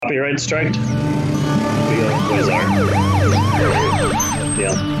copyright striked.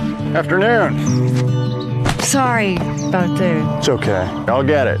 Yeah. Afternoon. Sorry about the... It's okay. I'll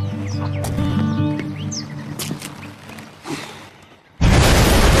get it.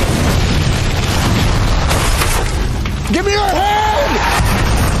 Give me your hand!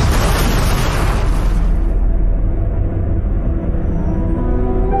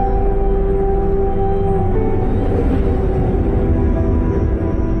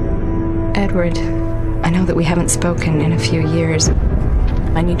 Edward, I know that we haven't spoken in a few years.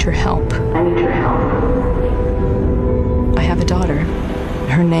 I need your help. I have a daughter.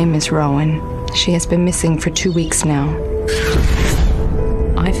 Her name is Rowan. She has been missing for 2 weeks now.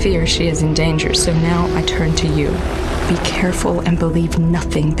 I fear she is in danger, so now I turn to you. Be careful and believe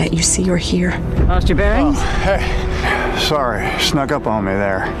nothing that you see or hear. Lost your bearings? Oh, hey. Sorry, snuck up on me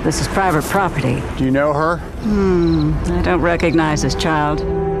there. This is private property. Do you know her? I don't recognize this child.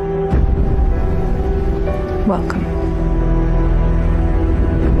 Welcome.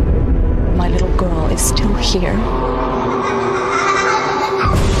 My little girl is still here.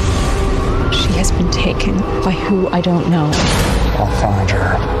 She has been taken by who I don't know. I'll find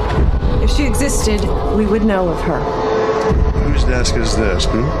her. If she existed, we would know of her. Whose desk is this,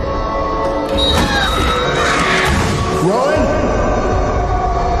 Rowan?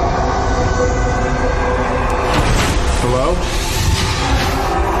 Hello?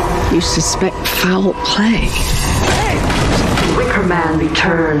 You suspect foul play. Wicker Man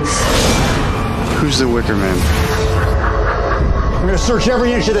returns. Who's the Wicker Man? I'm gonna search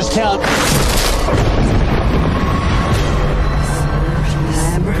every inch of this town.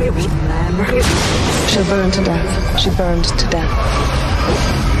 She'll burn to death. She burned to death.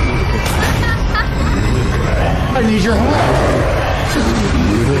 I need your help.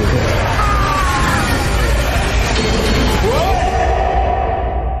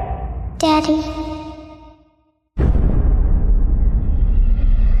 Daddy.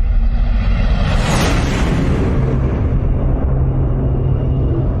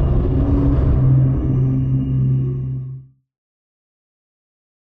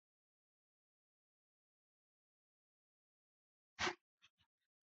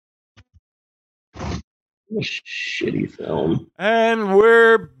 Shitty film. And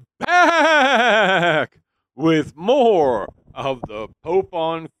we're back with more of the Pope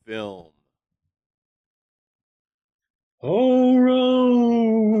on film. Oh,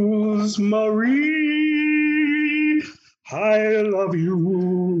 Rosemary, I love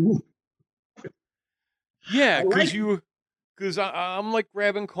you. Yeah, because I'm like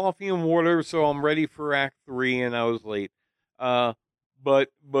grabbing coffee and water, so I'm ready for Act 3, and I was late. But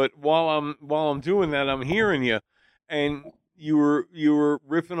while I'm doing that, I'm hearing you, and you were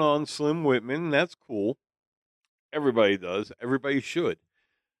riffing on Slim Whitman. That's cool. Everybody does. Everybody should.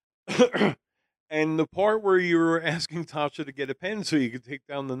 And the part where you were asking Tasha to get a pen so you could take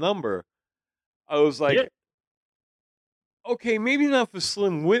down the number, I was like, yeah. Okay, maybe not for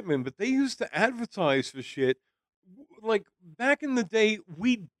Slim Whitman, but they used to advertise for shit. Like, back in the day,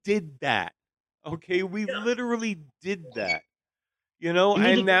 we did that. Okay, we literally did that. You know,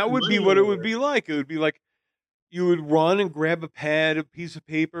 and that would be what it would be like. It would be like you would run and grab a pad, a piece of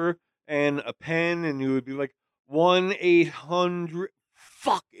paper, and a pen, and you would be like, 1-800,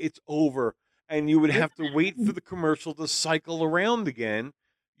 fuck, it's over. And you would have to wait for the commercial to cycle around again,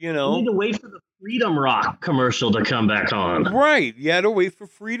 you know. You need to wait for the Freedom Rock commercial to come back on. Right. You had to wait for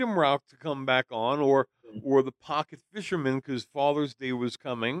Freedom Rock to come back on, or the Pocket Fisherman, because Father's Day was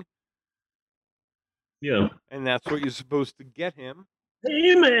coming. Yeah. And that's what you're supposed to get him.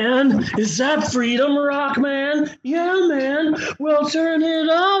 Hey, man, is that Freedom Rock, man? Yeah, man, well, turn it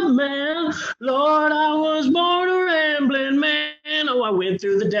up, man. Lord, I was born a rambling man. Oh, I went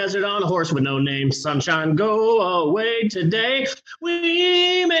through the desert on a horse with no name. Sunshine, go away today.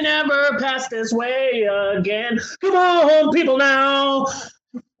 We may never pass this way again. Come on, people now.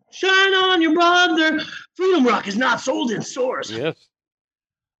 Shine on your brother. Freedom Rock is not sold in stores. Yes.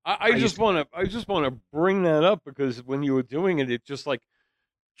 I just want to bring that up because when you were doing it, it just like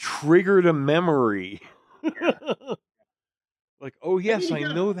triggered a memory. Like, oh yes, I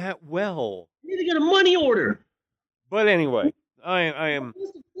know that well. You need to get a money order. But anyway, I am.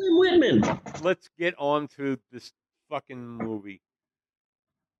 Whitman. Let's get on to this fucking movie.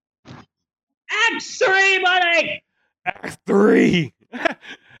 Act 3, buddy. Act 3.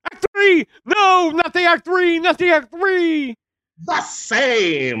 Act 3. No, not the Act 3. Not the Act 3. The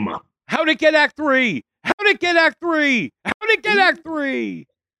same. How'd it get Act 3? How'd it get Act 3? How'd it get Act 3?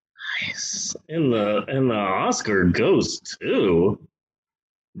 Nice. And the Oscar goes too.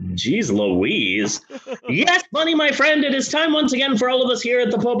 Jeez Louise. Yes, Bunny, my friend, it is time once again for all of us here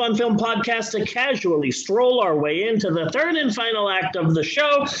at the Pope on Film podcast to casually stroll our way into the third and final act of the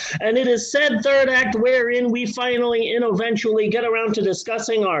show. And it is said third act wherein we finally and eventually get around to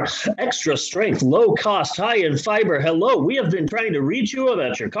discussing our extra strength, low cost, high in fiber. Hello, we have been trying to reach you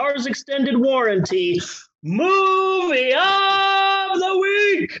about your car's extended warranty movie of the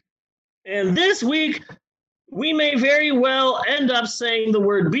week. And this week, we may very well end up saying the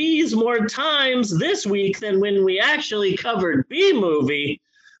word bees more times this week than when we actually covered B-movie,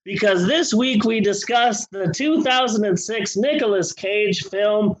 because this week we discussed the 2006 Nicolas Cage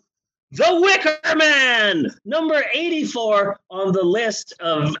film, The Wicker Man, number 84 on the list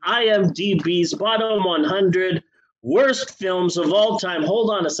of IMDb's bottom 100 worst films of all time. Hold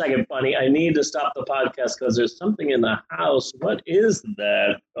on a second, Bunny. I need to stop the podcast because there's something in the house. What is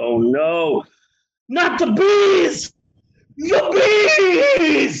that? Oh, no. Not the bees! The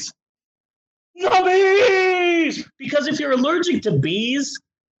bees! The bees! Because if you're allergic to bees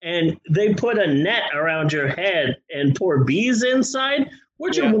and they put a net around your head and pour bees inside,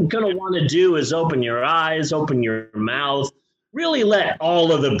 what you're going to want to do is open your eyes, open your mouth, really let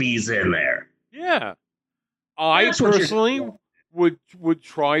all of the bees in there. Yeah. I personally would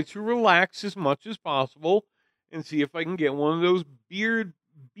try to relax as much as possible and see if I can get one of those bee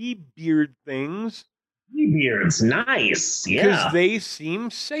beard things. Bee beards, nice. Yeah. Because they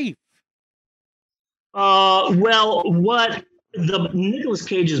seem safe. Well, what the Nicolas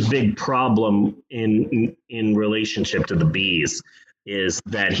Cage's big problem in relationship to the bees is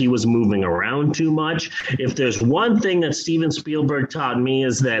that he was moving around too much. If there's one thing that Steven Spielberg taught me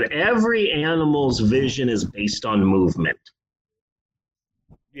is that every animal's vision is based on movement.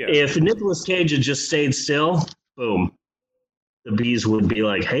 Yeah. If Nicolas Cage had just stayed still, boom, the bees would be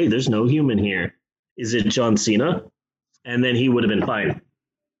like, hey, there's no human here. Is it John Cena? And then he would have been fine.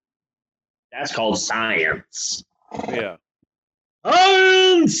 That's called science. Yeah.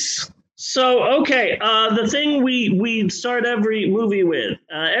 Science! So, okay, the thing we start every movie with,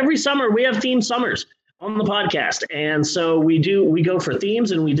 every summer we have themed summers on the podcast. And so we go for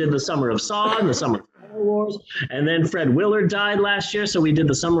themes, and we did the summer of Saw and the summer of Star Wars. And then Fred Willard died last year, so we did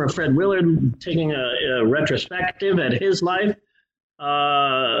the summer of Fred Willard, taking a retrospective at his life.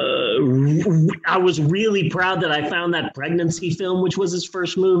 I was really proud that I found that pregnancy film, which was his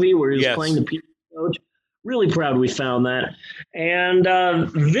first movie, where he was playing the PE coach. Really proud we found that. And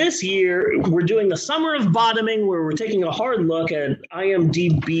this year, we're doing the Summer of Bottoming, where we're taking a hard look at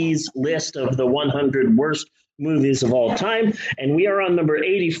IMDb's list of the 100 worst movies of all time. And we are on number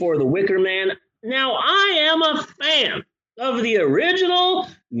 84, The Wicker Man. Now, I am a fan of the original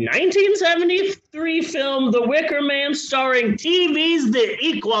 1973 film, The Wicker Man, starring TV's The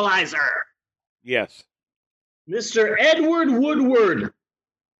Equalizer. Yes. Mr. Edward Woodward.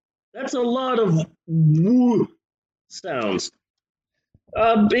 That's a lot of woo sounds.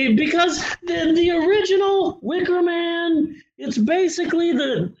 Because the original Wicker Man, it's basically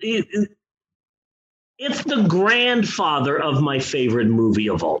it's the grandfather of my favorite movie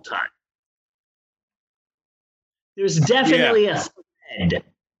of all time. There's definitely a thread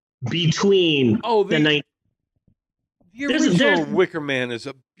between the original Wicker Man is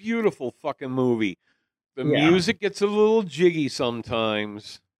a beautiful fucking movie. The music gets a little jiggy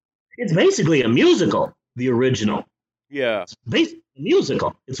sometimes. It's basically a musical, the original. Yeah. It's basically a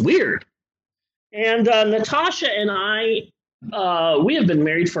musical. It's weird. And Natasha and I, we have been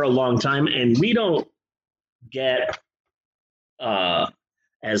married for a long time, and we don't get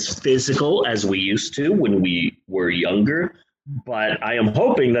as physical as we used to when we were younger. But I am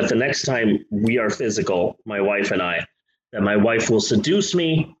hoping that the next time we are physical, my wife and I, that my wife will seduce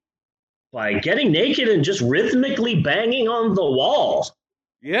me by getting naked and just rhythmically banging on the wall.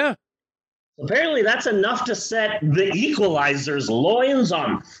 Yeah. Apparently that's enough to set the Equalizer's loins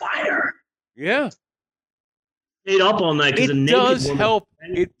on fire. Yeah. Stayed up all night. It does help.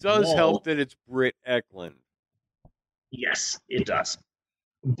 It does help that it's Britt Eklund. Yes, it does.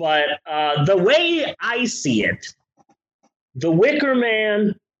 But the way I see it, the Wicker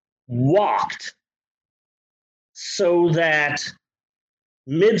Man walked so that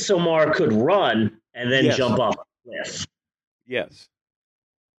Midsommar could run and then jump off a cliff. Yes.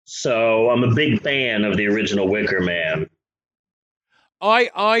 So I'm a big fan of the original Wicker Man.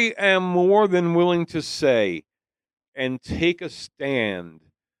 I am more than willing to say and take a stand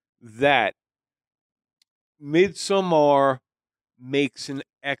that Midsommar makes an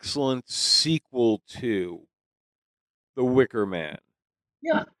excellent sequel to The Wicker Man.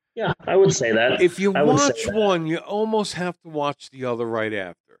 Yeah, I would say that. If you watch one, you almost have to watch the other right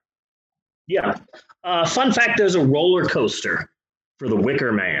after. Yeah. Fun fact, there's a roller coaster for the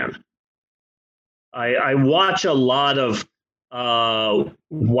Wicker Man. I watch a lot of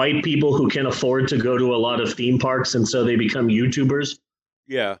white people who can afford to go to a lot of theme parks, and so they become YouTubers.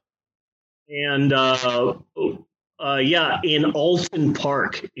 Yeah. And in Alton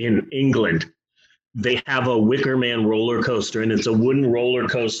Park in England, they have a Wicker Man roller coaster, and it's a wooden roller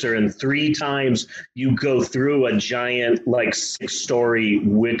coaster, and 3 times you go through a giant, like 6-story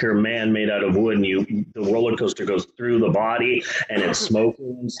Wicker Man made out of wood, and the roller coaster goes through the body, and it's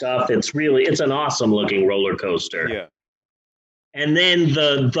smoking and stuff. It's an awesome looking roller coaster. Yeah. And then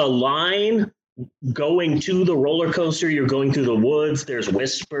the line going to the roller coaster, you're going through the woods, there's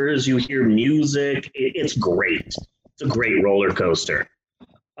whispers, you hear music. It's great. It's a great roller coaster.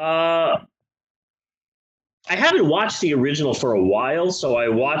 I haven't watched the original for a while, so I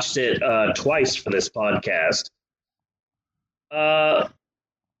watched it twice for this podcast. And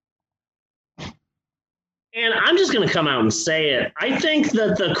I'm just going to come out and say it. I think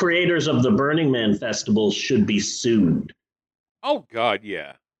that the creators of the Burning Man Festival should be sued. Oh, God,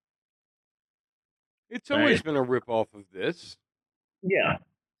 yeah. It's always been a ripoff of this. Yeah.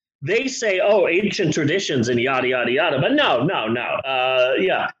 They say, oh, ancient traditions and yada, yada, yada. But no.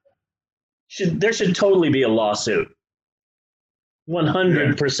 Yeah. There should totally be a lawsuit.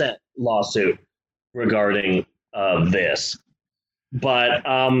 100% lawsuit regarding this. But,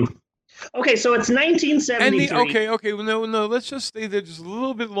 okay, so it's 1973. Okay. Well, no. Let's just stay there just a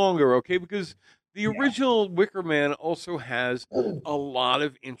little bit longer, okay? Because the original Wicker Man also has a lot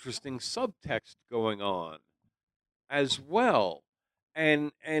of interesting subtext going on as well.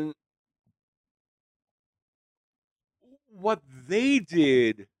 And what they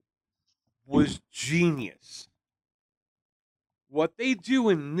did was genius. What they do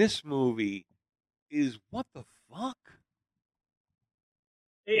in this movie is what the fuck?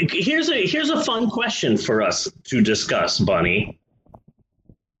 Here's a fun question for us to discuss, Bunny.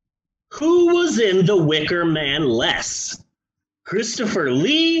 Who was in The Wicker Man less? Christopher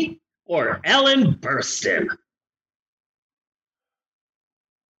Lee or Ellen Burstyn?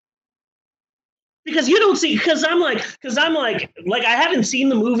 Because you don't see, because I'm like, I haven't seen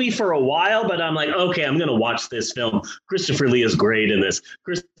the movie for a while, but I'm like, okay, I'm gonna watch this film. Christopher Lee is great in this.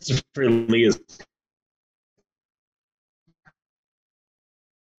 Christopher Lee is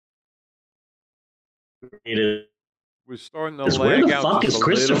We're starting to where lag the out. fuck just is a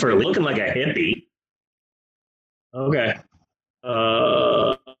Christopher little bit. looking like a hippie? Okay.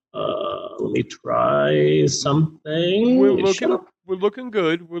 Let me try something. We're looking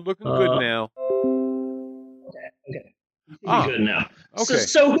good. We're looking good now. Okay. Good now. Okay.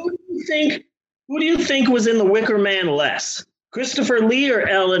 So who do you think was in The Wicker Man less? Christopher Lee or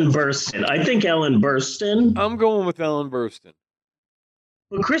Ellen Burstyn? I think Ellen Burstyn. I'm going with Ellen Burstyn.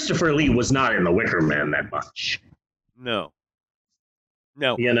 But Christopher Lee was not in The Wicker Man that much. No.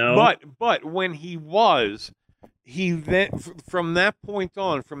 You know? But when he was, he then, from that point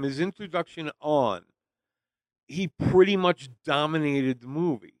on, from his introduction on, he pretty much dominated the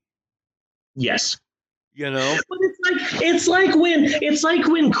movie. Yes. You know? But it's like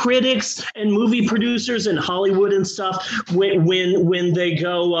when critics and movie producers in Hollywood and stuff, when they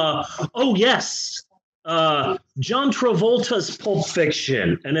go, oh yes, John Travolta's Pulp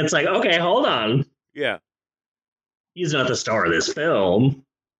Fiction, and it's like, okay, hold on. Yeah. He's not the star of this film.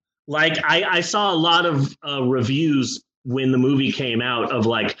 Like, I saw a lot of reviews when the movie came out of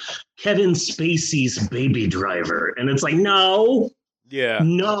like Kevin Spacey's Baby Driver, and it's like, no. Yeah.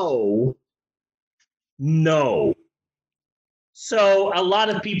 No. So a lot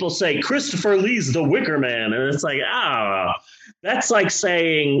of people say Christopher Lee's The Wicker Man, and it's like, that's like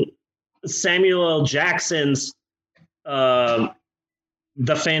saying Samuel L. Jackson's The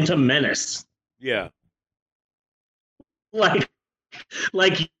Phantom Menace. Yeah. Like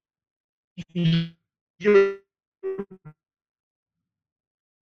your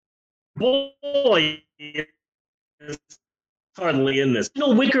boy is hardly in this.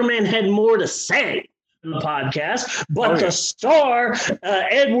 No, Wicker Man had more to say in the podcast, but the star,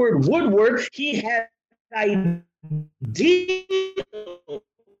 Edward Woodward, he had ideas.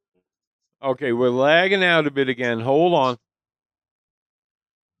 Okay, we're lagging out a bit again. Hold on.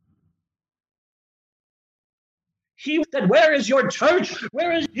 He said, where is your church?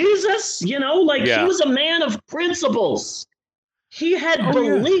 Where is Jesus? You know, like he was a man of principles. He had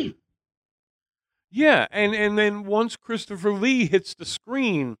belief. Yeah, and then once Christopher Lee hits the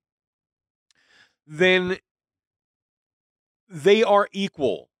screen, then they are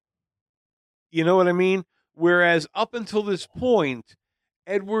equal. You know what I mean? Whereas up until this point,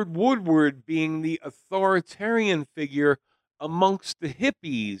 Edward Woodward being the authoritarian figure amongst the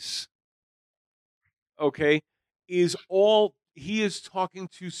hippies, okay, is all he is talking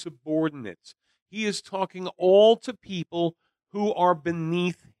to subordinates. He is talking all to people who are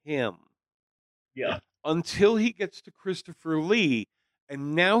beneath him. Yeah. Until he gets to Christopher Lee,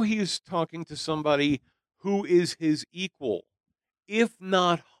 and now he is talking to somebody who is his equal, if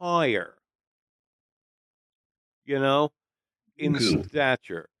not higher, in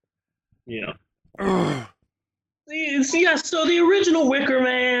stature. Yeah. Yeah, so the original Wicker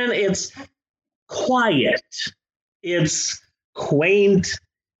Man, it's quiet. It's quaint.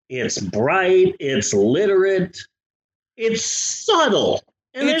 It's bright. It's literate. It's subtle.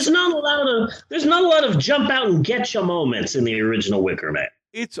 And there's not a lot of jump out and get you moments in the original Wicker Man.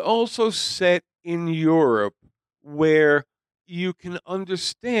 It's also set in Europe, where you can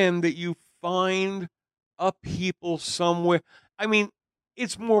understand that you find a people somewhere. I mean,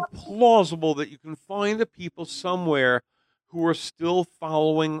 it's more plausible that you can find a people somewhere who are still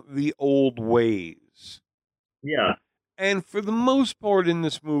following the old ways. Yeah. And for the most part in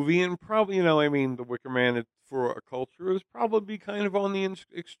this movie, and probably, the Wicker Man for a culture is probably kind of on the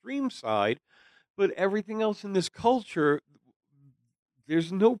extreme side, but everything else in this culture,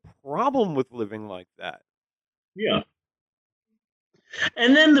 there's no problem with living like that. Yeah.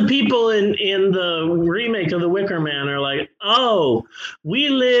 And then the people in the remake of The Wicker Man are like, oh, we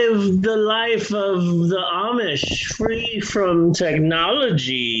live the life of the Amish, free from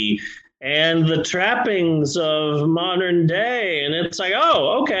technology and the trappings of modern day. And it's like,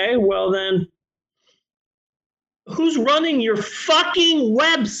 oh, okay, well then, who's running your fucking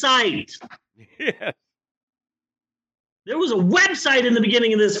website? Yeah. There was a website in the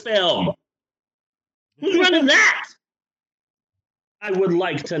beginning of this film. Who's running that? I would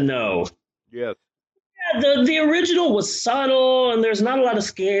like to know. Yes. Yeah, the original was subtle, and there's not a lot of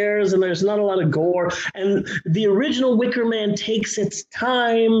scares, and there's not a lot of gore. And the original Wicker Man takes its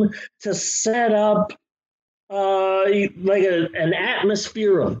time to set up like an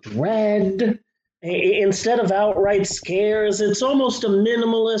atmosphere of dread. Instead of outright scares, it's almost a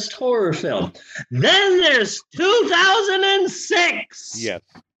minimalist horror film. Then there's 2006. Yes.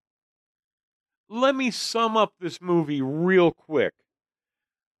 Let me sum up this movie real quick.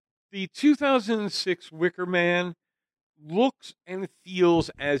 The 2006 Wicker Man looks and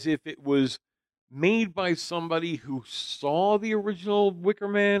feels as if it was made by somebody who saw the original Wicker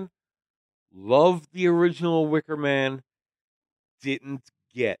Man, loved the original Wicker Man, didn't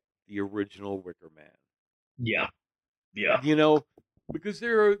get the original Wicker Man. Yeah. Yeah. Because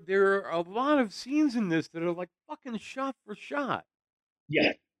there are a lot of scenes in this that are like fucking shot for shot.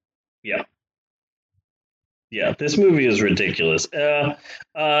 Yeah. Yeah. Yeah, this movie is ridiculous.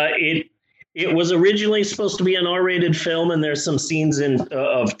 It was originally supposed to be an R-rated film, and there's some scenes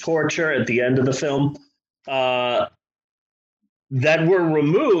of torture at the end of the film that were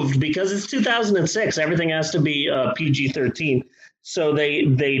removed because it's 2006. Everything has to be PG-13, so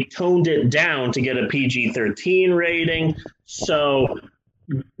they toned it down to get a PG-13 rating. So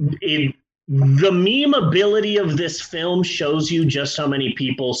the memeability of this film shows you just how many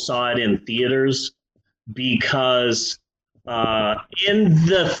people saw it in theaters. Because in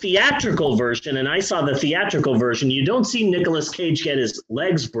the theatrical version, and I saw the theatrical version, you don't see Nicolas Cage get his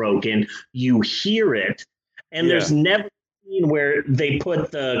legs broken. You hear it. And there's never a scene where they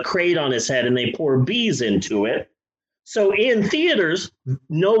put the crate on his head and they pour bees into it. So in theaters,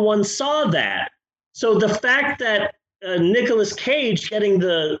 no one saw that. So the fact that Nicolas Cage getting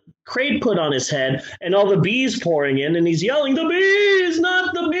the crate put on his head and all the bees pouring in and he's yelling, the bees,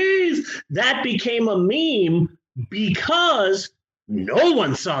 not the bees. That became a meme because no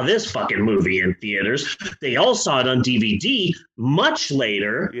one saw this fucking movie in theaters. They all saw it on DVD much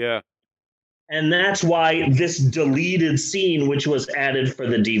later. Yeah. And that's why this deleted scene, which was added for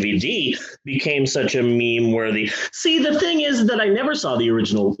the DVD, became such a meme-worthy. See, the thing is that I never saw the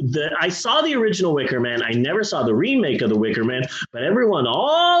original. I saw the original Wicker Man. I never saw the remake of the Wicker Man. But everyone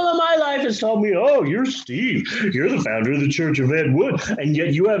all of my life has told me, oh, you're Steve. You're the founder of the Church of Ed Wood. And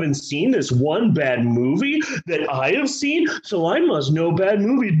yet you haven't seen this one bad movie that I have seen? So I must know bad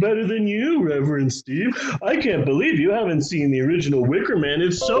movies better than you, Reverend Steve. I can't believe you haven't seen the original Wicker Man.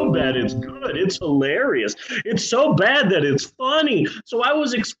 It's so bad it's good. It's hilarious. It's so bad that it's funny. So I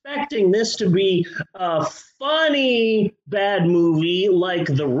was expecting this to be a funny bad movie like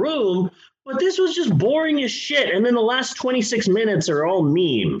The Room, but this was just boring as shit. And then the last 26 minutes are all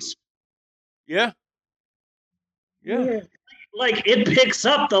memes. Yeah. Yeah. Like it picks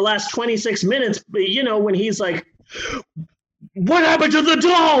up the last 26 minutes, when he's like, what happened to the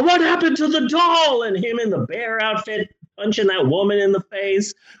doll? What happened to the doll? And him in the bear outfit punching that woman in the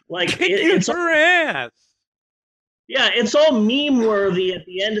face. Like it's her ass. Yeah, it's all meme worthy at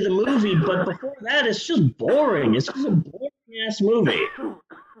the end of the movie, but before that, it's just boring. It's just a boring Yes, movie.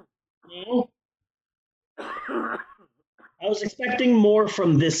 You I was expecting more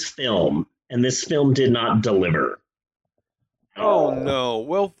from this film, and this film did not deliver. Oh no.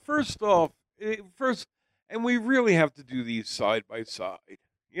 Well, first off, and we really have to do these side by side.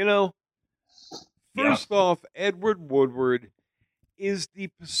 You know, Yeah. first off, Edward Woodward is the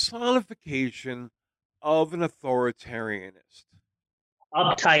personification of an authoritarianist,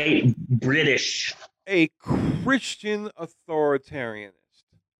 Uptight British. a Christian authoritarianist.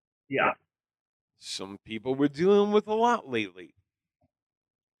 Yeah. Some people we're dealing with a lot lately.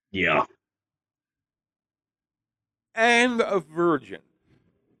 Yeah. And a virgin.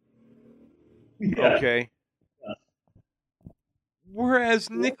 Yeah. Okay. Whereas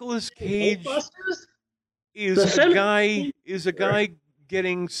Nicolas Cage Ghostbusters? is The a Sim- guy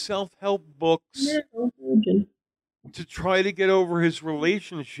getting self-help books to try to get over his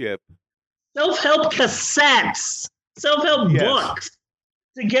relationship. Self-help cassettes. Self-help Yes. books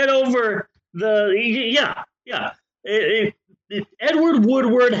to get over yeah. Edward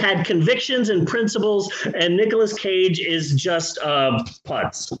Woodward had convictions and principles, and Nicolas Cage is just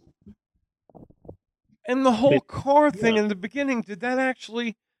putz. And the whole car thing in the beginning, did that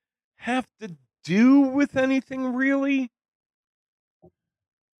actually have to do with anything really?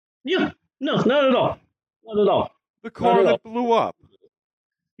 Yeah. No, not at all. Not at all. The car that blew up.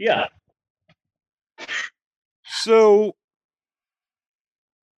 Yeah. So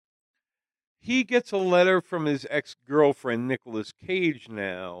he gets a letter from his ex-girlfriend, Nicolas Cage,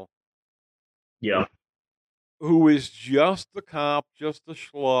 now. Yeah. Who is just a cop, just a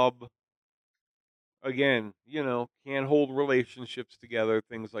schlub. Again, can't hold relationships together,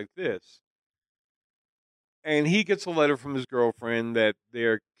 things like this. And he gets a letter from his girlfriend that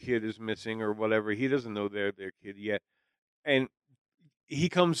their kid is missing or whatever. He doesn't know their kid yet. And he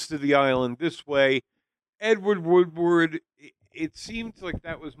comes to the island this way. Edward Woodward, it seemed like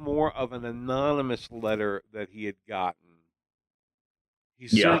that was more of an anonymous letter that he had gotten. He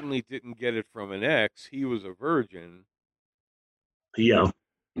certainly didn't get it from an ex. He was a virgin. Yeah.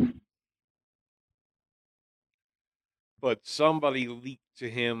 But somebody leaked to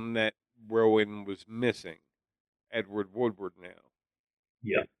him that Rowan was missing. Edward Woodward now.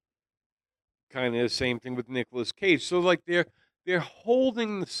 Yeah. Kind of the same thing with Nicolas Cage. So like they're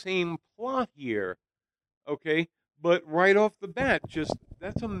holding the same plot here. Okay? But right off the bat,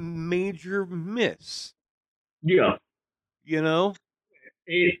 that's a major miss. Yeah.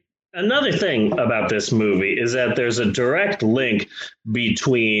 Another thing about this movie is that there's a direct link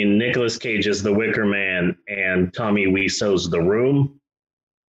between Nicolas Cage's The Wicker Man and Tommy Wiseau's The Room.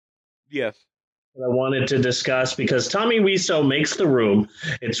 Yes. I wanted to discuss because Tommy Wiseau makes The Room.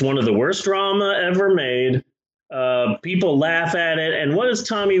 It's one of the worst drama ever made. People laugh at it. And what does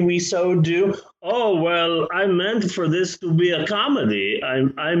Tommy Wiseau do? Oh, well, I meant for this to be a comedy.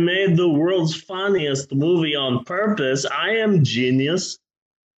 I made the world's funniest movie on purpose. I am genius.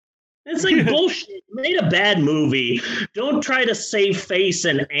 It's like bullshit. You made a bad movie. Don't try to save face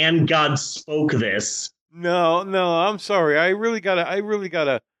and God spoke this. No, I'm sorry. I really gotta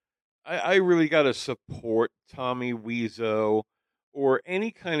support Tommy Wiseau or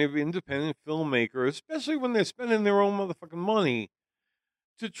any kind of independent filmmaker, especially when they're spending their own motherfucking money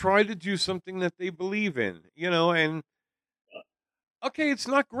to try to do something that they believe in, and okay, it's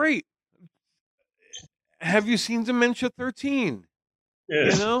not great. Have you seen Dementia 13?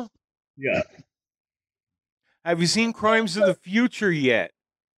 Yes. Yeah. Have you seen Crimes of the Future yet?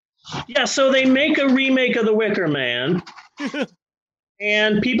 Yeah, so they make a remake of The Wicker Man,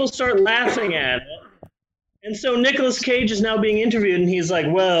 and people start laughing at it. And so Nicolas Cage is now being interviewed, and he's like,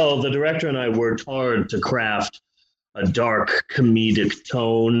 well, the director and I worked hard to craft a dark comedic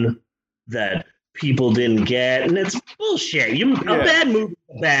tone that people didn't get. And it's bullshit. A bad movie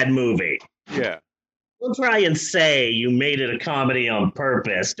is a bad movie. Yeah. Don't try and say you made it a comedy on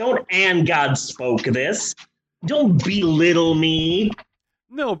purpose. Don't and God spoke this. Don't belittle me.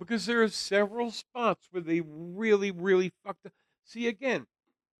 No, because there are several spots where they really, really fucked up. See again,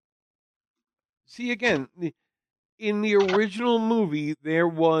 in the original movie, there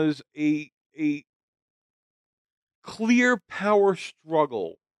was a clear power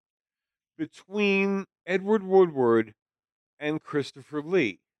struggle between Edward Woodward and Christopher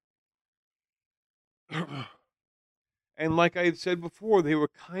Lee. And like I had said before, they were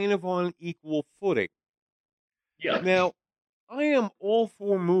kind of on equal footing. Yeah. Now, I am all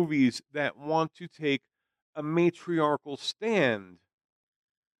for movies that want to take a matriarchal stand,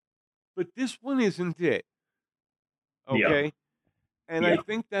 but this one isn't it. Okay? Yeah. And I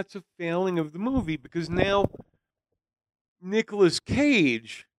think that's a failing of the movie because now Nicolas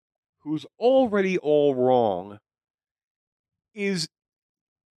Cage, who's already all wrong, is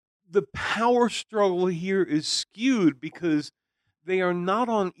the power struggle here is skewed because they are not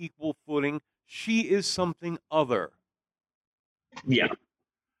on equal footing. She is something other. Yeah.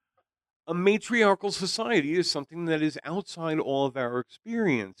 A matriarchal society is something that is outside all of our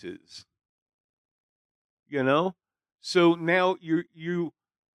experiences. You know? So now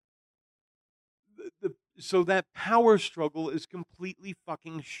so that power struggle is completely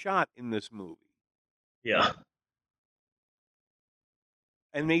fucking shot in this movie. Yeah.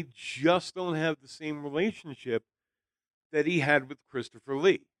 And they just don't have the same relationship that he had with Christopher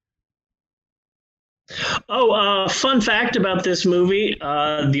Lee. Oh, fun fact about this movie: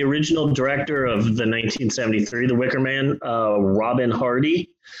 the original director of the 1973 The Wicker Man, Robin Hardy,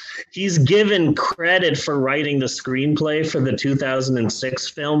 he's given credit for writing the screenplay for the 2006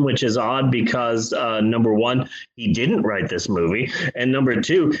 film, which is odd because number one, he didn't write this movie, and number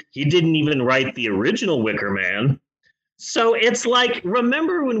two, he didn't even write the original Wicker Man. So it's like,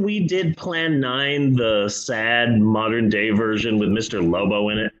 remember when we did Plan 9, the sad modern day version with Mr. Lobo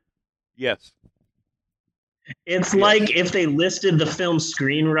in it? Yes. It's like if they listed the film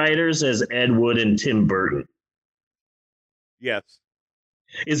screenwriters as Ed Wood and Tim Burton. Yes.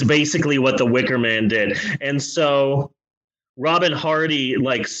 Is basically what The Wicker Man did. And so Robin Hardy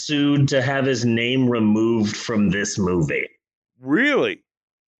like sued to have his name removed from this movie. Really?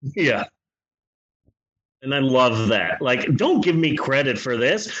 Yeah. And I love that. Like, don't give me credit for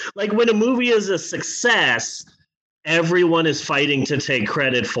this. Like, when a movie is a success, everyone is fighting to take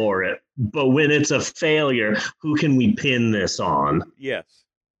credit for it. But when it's a failure, who can we pin this on? Yes.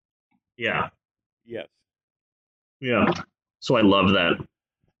 Yeah. Yes. Yeah. So I love that.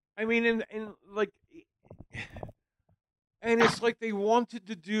 I mean, and like, and it's like they wanted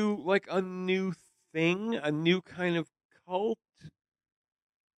to do like a new thing, a new kind of cult,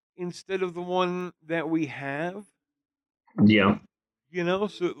 instead of the one that we have. Yeah. You know,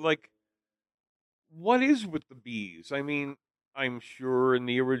 so like, what is with the bees? I mean, I'm sure in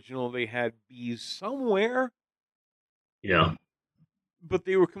the original they had bees somewhere. Yeah. But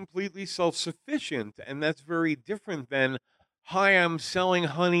they were completely self-sufficient, and that's very different than, hi, I'm selling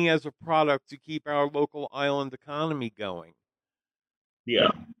honey as a product to keep our local island economy going. Yeah.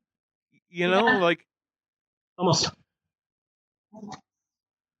 You know, like, almost.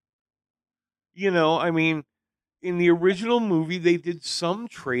 You know, I mean, in the original movie, they did some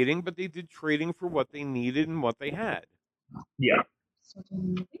trading, but they did trading for what they needed and what they had. Yeah.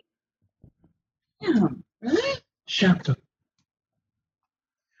 Yeah, really? Chapter.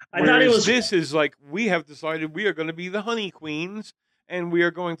 I Whereas thought it was. This is like, we have decided we are going to be the honey queens, and we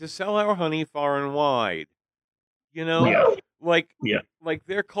are going to sell our honey far and wide. You know, Yeah. like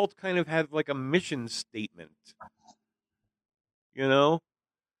their cult kind of had like a mission statement. You know,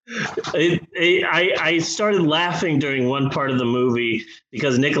 I started laughing during one part of the movie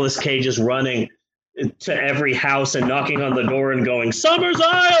because Nicolas Cage is running to every house and knocking on the door and going, Summer's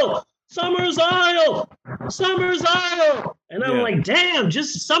Isle! Summer's Isle! Summer's Isle! And I'm like, damn,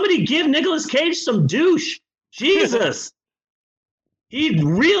 just somebody give Nicolas Cage some douche. Jesus. He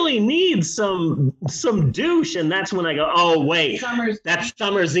really needs some douche. And that's when I go, oh, wait, that's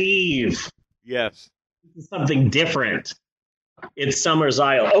Summer's Eve. Yes. Something different. It's Summer's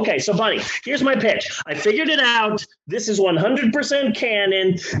Isle. Okay, so Bunny, here's my pitch. I figured it out. This is 100%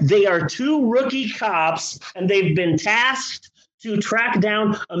 canon. They are two rookie cops, and they've been tasked to track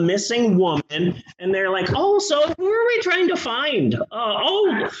down a missing woman. And they're like, oh, so who are we trying to find?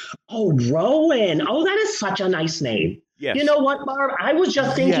 Rowan. Oh, that is such a nice name. Yes. You know what, Barb? I was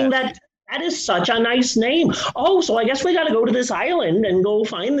just thinking that is such a nice name. Oh, so I guess we got to go to this island and go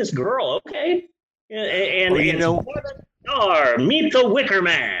find this girl. Okay. And you know, meet the Wicker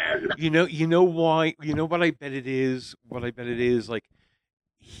Man. You know why? You know what I bet it is? What I bet it is, like,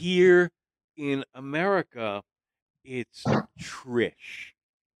 here in America, it's Trish.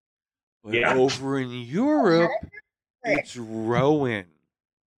 But over in Europe, it's Rowan.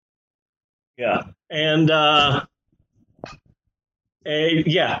 Yeah. And I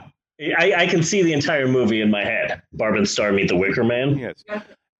can see the entire movie in my head. Barb and Star meet the Wicker Man. Yes.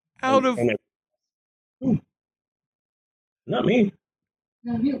 Not me.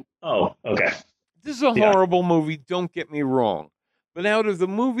 No, you. Oh, okay. This is a horrible movie, don't get me wrong. But out of the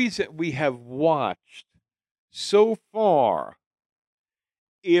movies that we have watched so far,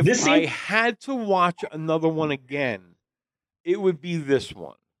 if I had to watch another one again, it would be this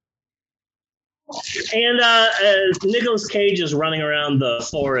one. And Nicolas Cage is running around the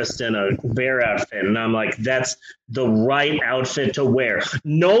forest in a bear outfit, and I'm like, that's the right outfit to wear.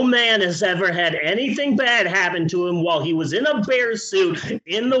 No man has ever had anything bad happen to him while he was in a bear suit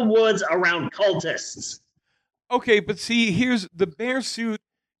in the woods around cultists. Okay, but see, here's the bear suit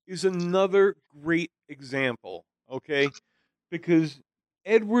is another great example, okay? Because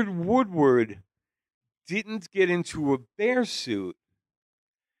Edward Woodward didn't get into a bear suit.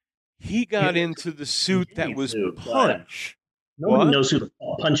 He got into the suit that was Punch. Nobody What? knows who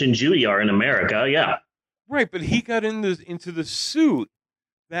Punch and Judy are in America. Yeah. Right, but he got into the suit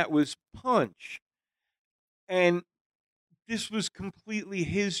that was Punch. And this was completely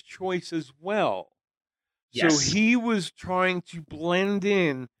his choice as well. Yes. So he was trying to blend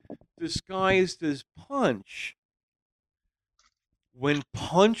in, disguised as Punch, when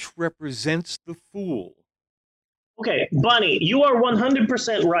Punch represents the fool. Okay, Bunny, you are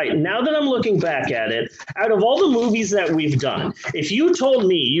 100% right. Now that I'm looking back at it, out of all the movies that we've done, if you told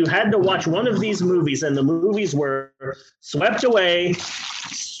me you had to watch one of these movies and the movies were Swept Away,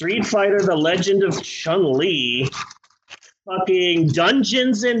 Street Fighter, The Legend of Chun-Li, fucking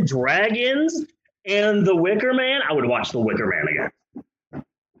Dungeons and Dragons, and The Wicker Man, I would watch The Wicker Man again.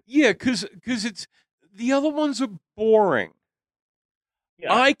 Yeah, because it's the other ones are boring.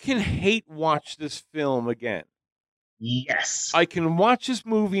 Yeah. I can hate watch this film again. Yes. I can watch this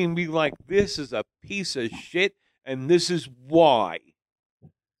movie and be like, this is a piece of shit, and this is why.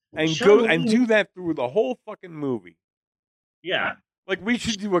 And go and do that through the whole fucking movie. Yeah. Like, we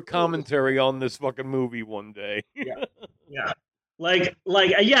should do a commentary on this fucking movie one day. Yeah. Yeah. Like,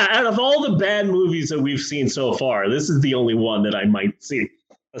 yeah, out of all the bad movies that we've seen so far, this is the only one that I might see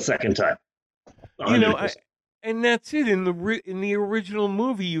a second time. 100%. You know, and that's it. In the original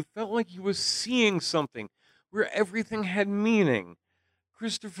movie, you felt like you were seeing something where everything had meaning.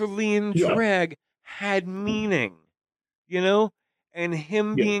 Christopher Lee in drag had meaning, you know? And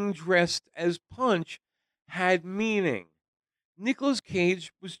him being dressed as Punch had meaning. Nicolas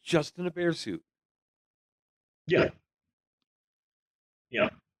Cage was just in a bear suit. Yeah. Yeah.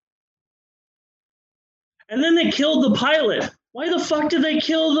 And then they killed the pilot. Why the fuck did they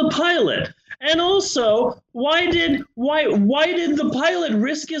kill the pilot? And also, why did the pilot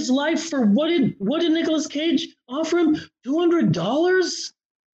risk his life for what did Nicolas Cage offer him? $200?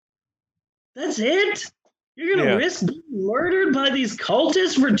 That's it? You're gonna risk being murdered by these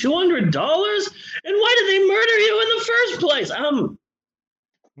cultists for $200? And why did they murder you in the first place?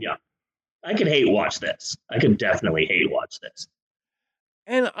 Yeah. I could hate watch this. I could definitely hate watch this.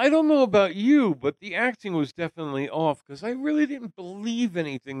 And I don't know about you, but the acting was definitely off because I really didn't believe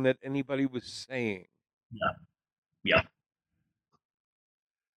anything that anybody was saying. Yeah. Yeah.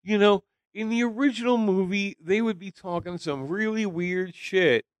 You know, in the original movie, they would be talking some really weird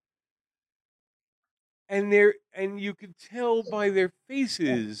shit. And you could tell by their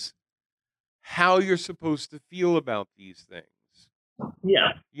faces how you're supposed to feel about these things.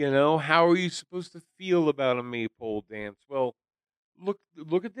 Yeah. You know, how are you supposed to feel about a maypole dance? Well,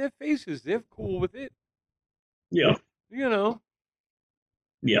 look at their faces. They're cool with it. Yeah. You know.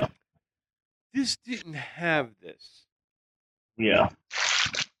 Yeah. This didn't have this. Yeah.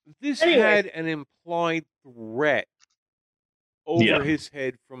 This had an implied threat over his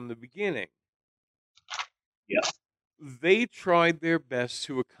head from the beginning. Yeah. They tried their best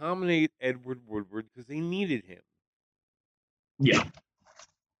to accommodate Edward Woodward because they needed him. Yeah.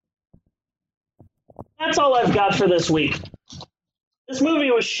 That's all I've got for this week. This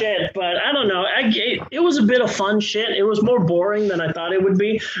movie was shit, but I don't know. It was a bit of fun shit. It was more boring than I thought it would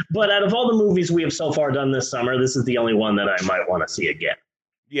be. But out of all the movies we have so far done this summer, this is the only one that I might want to see again.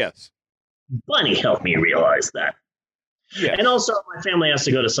 Yes. Bunny helped me realize that. Yes. And also, my family has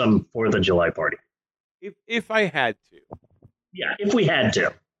to go to some 4th of July party. If I had to. Yeah, if we had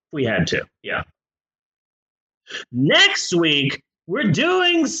to. Yeah. Next week, we're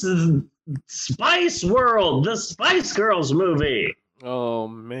doing Spice World, the Spice Girls movie. Oh,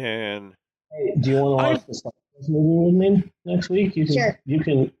 man. Hey, do you want to watch the Spice Girls movie with me next week? Sure. You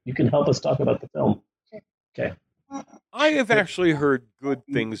can help us talk about the film. Sure. Okay. I have actually heard good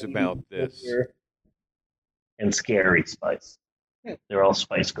things about this. And Scary Spice. They're all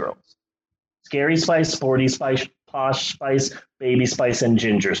Spice Girls. Scary Spice, Sporty Spice, Posh Spice, Baby Spice, and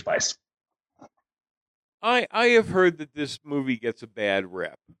Ginger Spice. I have heard that this movie gets a bad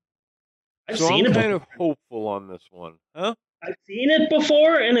rep. I've seen I'm it kind of hopeful on this one. Huh? I've seen it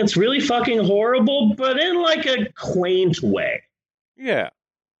before, and it's really fucking horrible, but in like a quaint way. Yeah.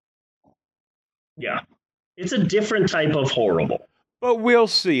 Yeah. It's a different type of horrible. But we'll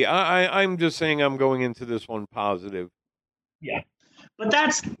see. I'm just saying I'm going into this one positive. Yeah. But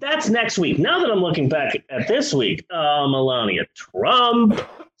that's next week. Now that I'm looking back at this week, Melania Trump,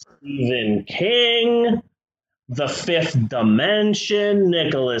 Stephen King, The Fifth Dimension,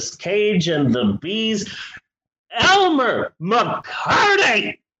 Nicolas Cage and the Bees, Elmer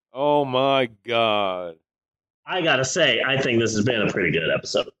McCartney. Oh my God. I gotta say, I think this has been a pretty good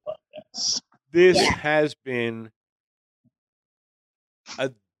episode of the podcast. This has been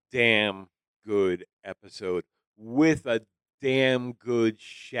a damn good episode with a damn good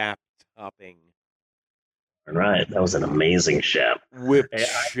Shap topping. All right, that was an amazing Shap. Whipped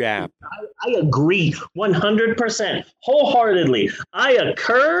Shap. I agree 100%, wholeheartedly. I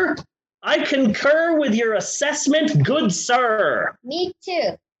concur with your assessment, good sir. Me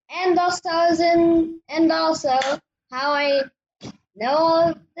too. And also how I know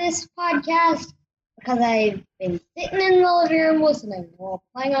of this podcast because I've been sitting in the living room listening while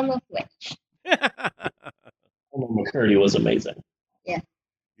playing on the Switch. McCurdy was amazing. Yeah.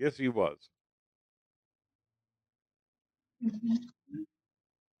 Yes, he was.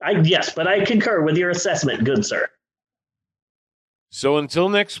 Yes, but I concur with your assessment, good sir. So until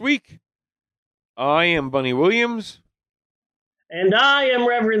next week, I am Bunny Williams. And I am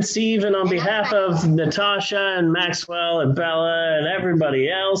Reverend Steve, and on behalf of Natasha and Maxwell and Bella and everybody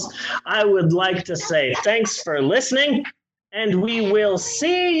else, I would like to say thanks for listening, and we will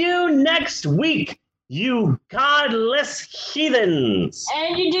see you next week, you godless heathens.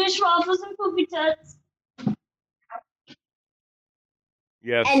 And you dishwaffles and poopy tuts.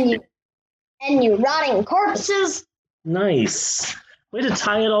 Yes. And you rotting corpses. Nice. Way to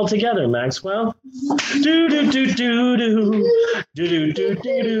tie it all together, Maxwell. Do do do do do do do do do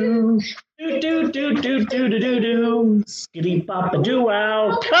do do do do do do do do. Skitty papa doo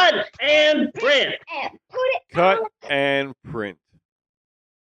wow. Cut and print. And put it Cut and print.